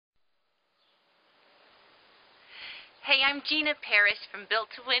Hey, I'm Gina Paris from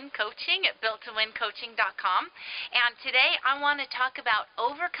Built to Win Coaching at builttowincoaching.com, and today I want to talk about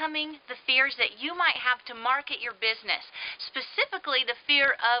overcoming the fears that you might have to market your business, specifically the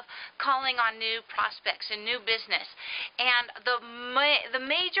fear of calling on new prospects and new business. And the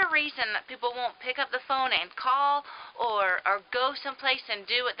major reason that people won't pick up the phone and call or go someplace and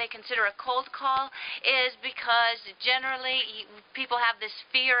do what they consider a cold call is because generally people have this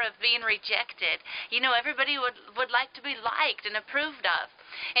fear of being rejected. You know, everybody would like to be liked and approved of.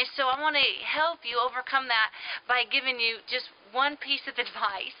 And so I want to help you overcome that by giving you just one piece of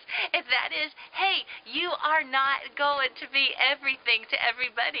advice, and that is, hey, you are not going to be everything to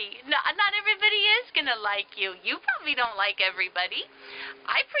everybody. Not everybody is going to like you. You probably don't like everybody.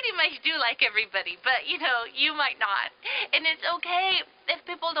 I pretty much do like everybody, but, you know, you might not. And it's okay if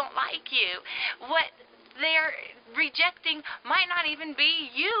people don't like you. What they're rejecting might not even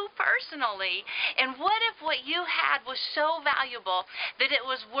be you personally. And what if what you had was so valuable that it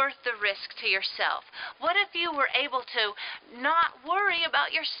was worth the risk to yourself? What if you were able to not worry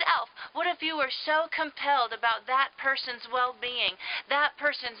about yourself? What if you were so compelled about that person's well-being, that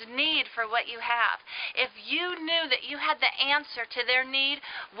person's need for what you have? If you knew that you had the answer to their need,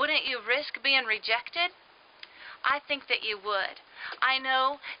 wouldn't you risk being rejected? I think that you would. I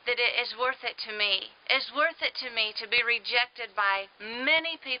know that it is worth it to me. It's worth it to me to be rejected by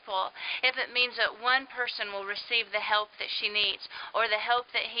many people if it means that one person will receive the help that she needs or the help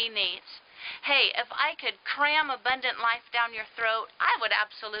that he needs. Hey, if I could cram abundant life down your throat, I would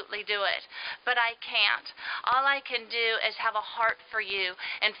absolutely do it. But I can't. All I can do is have a heart for you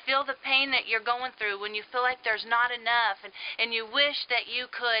and feel the pain that you're going through when you feel like there's not enough and you wish that you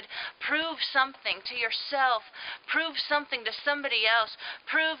could prove something to yourself, prove something to somebody else,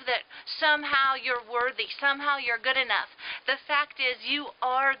 prove that somehow you're worthy, somehow you're good enough. The fact is, you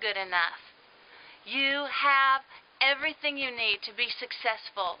are good enough. You have everything you need to be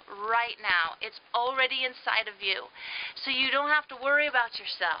successful right now. It's already inside of you. So you don't have to worry about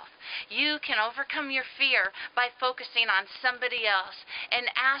yourself. You can overcome your fear by focusing on somebody else and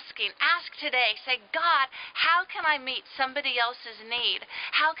asking. Ask today. Say, God, how can I meet somebody else's need?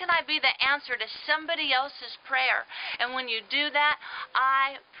 How can I be the answer to somebody else's prayer? And when you do that,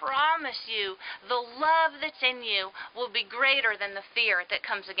 I promise you, the love that's in you will be greater than the fear that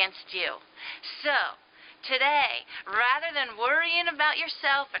comes against you. So, today, rather than worrying about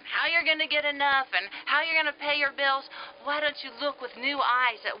yourself and how you're going to get enough and how you're going to pay your bills, why don't you look with new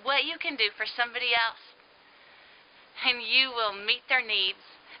eyes at what you can do for somebody else? And you will meet their needs.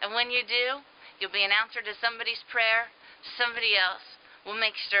 And when you do, you'll be an answer to somebody's prayer. Somebody else will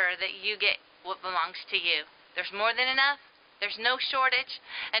make sure that you get what belongs to you. There's more than enough. There's no shortage.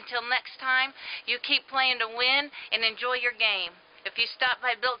 Until next time, you keep playing to win and enjoy your game. If you stop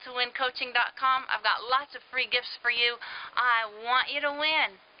by builttowincoaching.com, I've got lots of free gifts for you. I want you to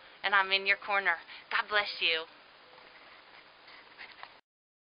win, and I'm in your corner. God bless you.